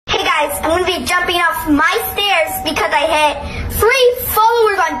guys, I'm going to be jumping off my stairs because I hit 3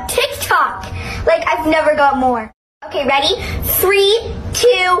 followers on TikTok. Like, I've never got more. Okay, ready? 3, 2,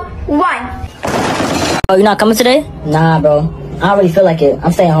 1. Oh, you're not coming today? Nah, bro. I don't really feel like it.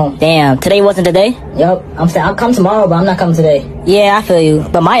 I'm staying home. Damn, today wasn't the day? Yup. I'll come tomorrow, but I'm not coming today. Yeah, I feel you.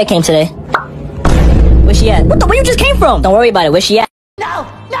 But Maya came today. Where's she at? Where you just came from? Don't worry about it. Where's she at? No!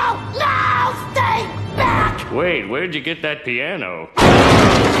 Stay back! Wait, where did you get that piano?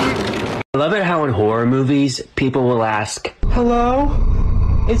 I love it how in horror movies, people will ask, "Hello?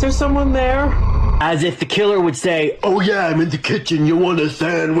 Is there someone there?" as if the killer would say, "Oh yeah, I'm in the kitchen, you want a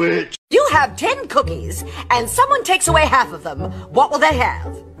sandwich?" You have 10 cookies, and someone takes away half of them. What will they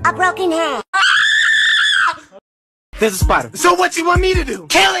have? A broken hand. There's a spider. So what you want me to do?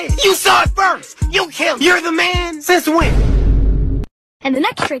 Kill it! You saw it first! You kill it! You're the man! Since when? And the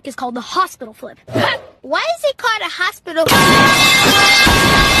next trick is called the hospital flip. Why is it called a hospital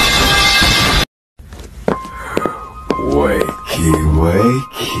Wakey,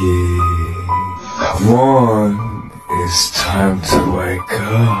 wakey. Come on. It's time to wake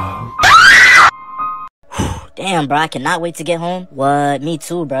up. Damn, bro, I cannot wait to get home. What? Me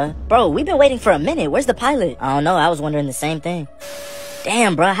too, bro. Bro, we've been waiting for a minute. Where's the pilot? I don't know. I was wondering the same thing.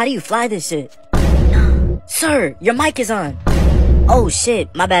 Damn, bro, how do you fly this shit? Sir, your mic is on. Oh,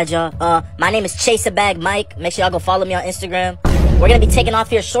 shit. My bad, y'all. My name is Chase a Bag Mike. Make sure y'all go follow me on Instagram. We're gonna be taking off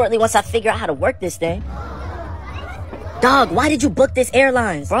here shortly once I figure out how to work this thing. Dog, why did you book this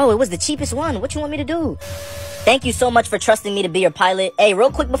airlines? Bro, it was the cheapest one. What you want me to do? Thank you so much for trusting me to be your pilot. Hey, real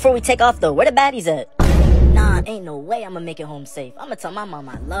quick before we take off, though, where the baddies at? Nah, ain't no way I'm gonna make it home safe. I'm gonna tell my mom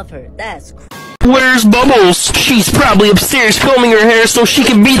I love her. That's Where's Bubbles? She's probably upstairs combing her hair so she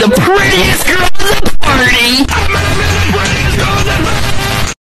can be the prettiest girl at the party.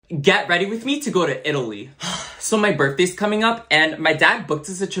 Get ready with me to go to Italy. So my birthday's coming up, and my dad booked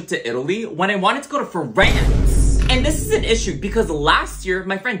us a trip to Italy when I wanted to go to France. And this is an issue because last year,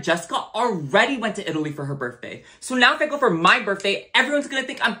 my friend Jessica already went to Italy for her birthday. So now if I go for my birthday, everyone's gonna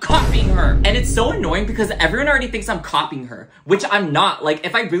think I'm copying her. And it's so annoying because everyone already thinks I'm copying her, which I'm not. Like,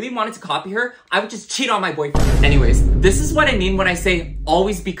 if I really wanted to copy her, I would just cheat on my boyfriend. Anyways, this is what I mean when I say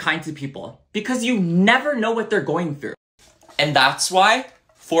always be kind to people, because you never know what they're going through. And that's why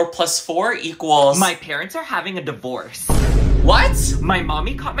 4 plus 4 equals... My parents are having a divorce. What? My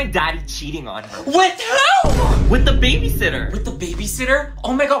mommy caught my daddy cheating on her. With who? With the babysitter. With the babysitter?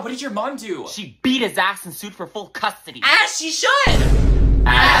 Oh my god, what did your mom do? She beat his ass and sued for full custody. As she should!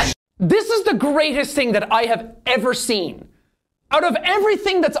 As... This is the greatest thing that I have ever seen. Out of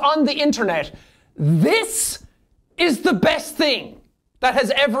everything that's on the internet, this is the best thing that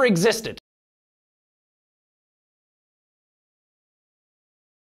has ever existed.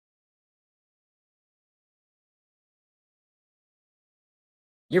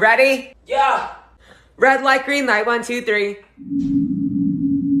 You ready? Yeah. Red light, green light, 1, 2, 3.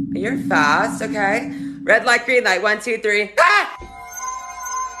 You're fast, okay. Red light, green light, 1, 2, 3. Ah!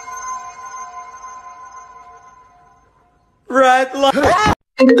 Red light.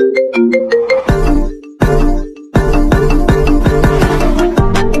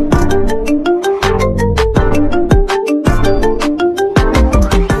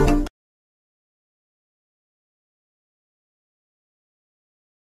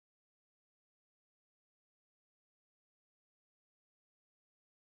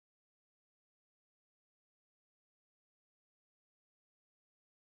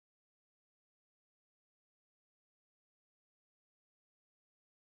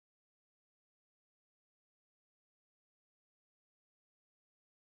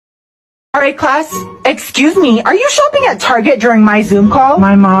 All right, class. Excuse me, are you shopping at Target during my Zoom call?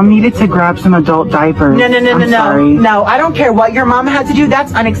 My mom needed to grab some adult diapers. No, I don't care what your mom had to do.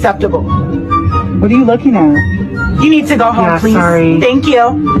 That's unacceptable. What are you looking at? You need to go home, please. Sorry. Thank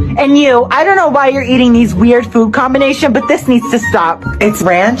you. And you, I don't know why you're eating these weird food combination, but this needs to stop. It's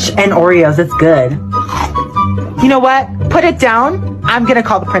ranch and Oreos. It's good. You know what? Put it down. I'm gonna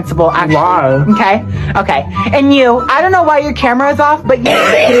call the principal, actually. Why? Okay. And you, I don't know why your camera is off, but you... You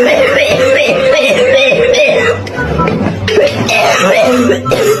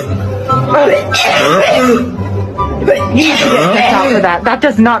need to get kicked out for that. That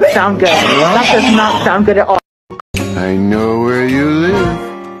does not sound good. That does not sound good at all. I know where you live.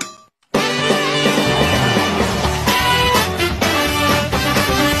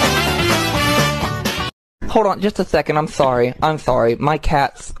 Hold on just a second, I'm sorry. My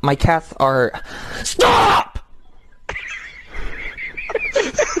cats are... Stop!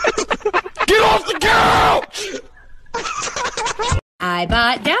 Get off the couch! I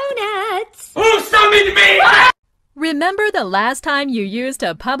bought donuts. Who summoned me? Remember the last time you used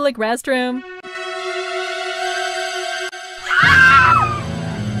a public restroom?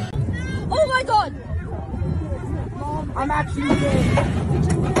 Oh my god! I'm actually gay.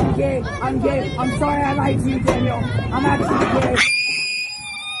 I'm gay. I'm gay. I'm sorry I lied to you, Daniel. I'm actually gay.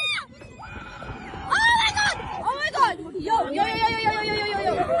 Oh my god! Oh my god! Yo, yo, yo, yo, yo, yo, yo, yo, yo,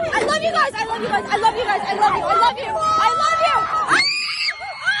 yo. I love you guys. I love you guys. I love you guys. I love you. I love you. I love you.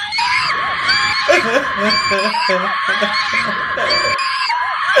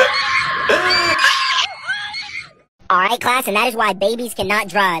 Alright, class, and that is why babies cannot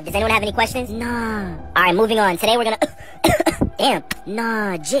drive. Does anyone have any questions? Nah. Alright, moving on. Today we're gonna... Damn.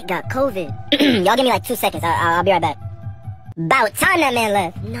 Nah, Jit got COVID. Y'all give me like 2 seconds. I'll be right back. About time that man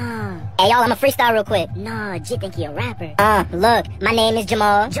left. Nah. Hey, y'all, I'ma freestyle real quick. Nah, Jit think he a rapper. Look, my name is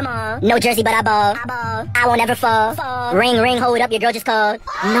Jamal. Jamal. No jersey, but I ball. I ball. I won't ever fall. Ring, ring, hold up, your girl just called.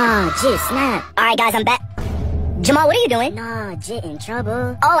 Nah, Jit, snap. Alright, guys, I'm back. Jamal, what are you doing? Nah, Jit in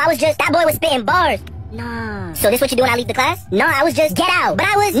trouble. Oh, I was just... That boy was spitting bars. Nah. So this what you do when I leave the class? No, I was just get out. But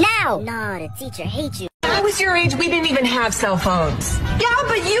I was now. Nah, the teacher hates you. When I was your age, we didn't even have cell phones. Yeah,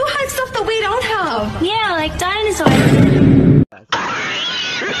 but you had stuff that we don't have. Yeah, like dinosaurs.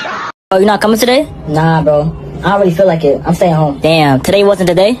 Oh, you're not coming today? Nah, bro. I don't really feel like it. I'm staying home. Damn, today wasn't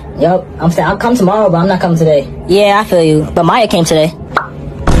the day? Yup. I'll come tomorrow, but I'm not coming today. Yeah, I feel you. But Maya came today.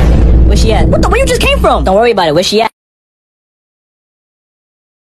 Where she at? What the? Where you just came from? Don't worry about it. Where she at?